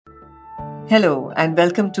Hello and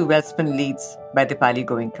welcome to Wellspun Leads by Dipali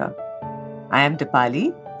Goenka. I am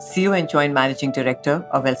Dipali, CEO and Joint Managing Director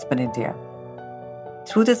of Wellspun India.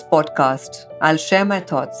 Through this podcast, I'll share my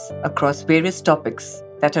thoughts across various topics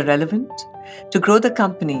that are relevant to grow the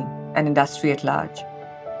company and industry at large.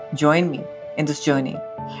 Join me in this journey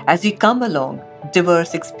as we come along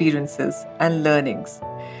diverse experiences and learnings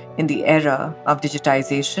in the era of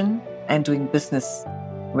digitization and doing business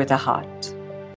with a heart.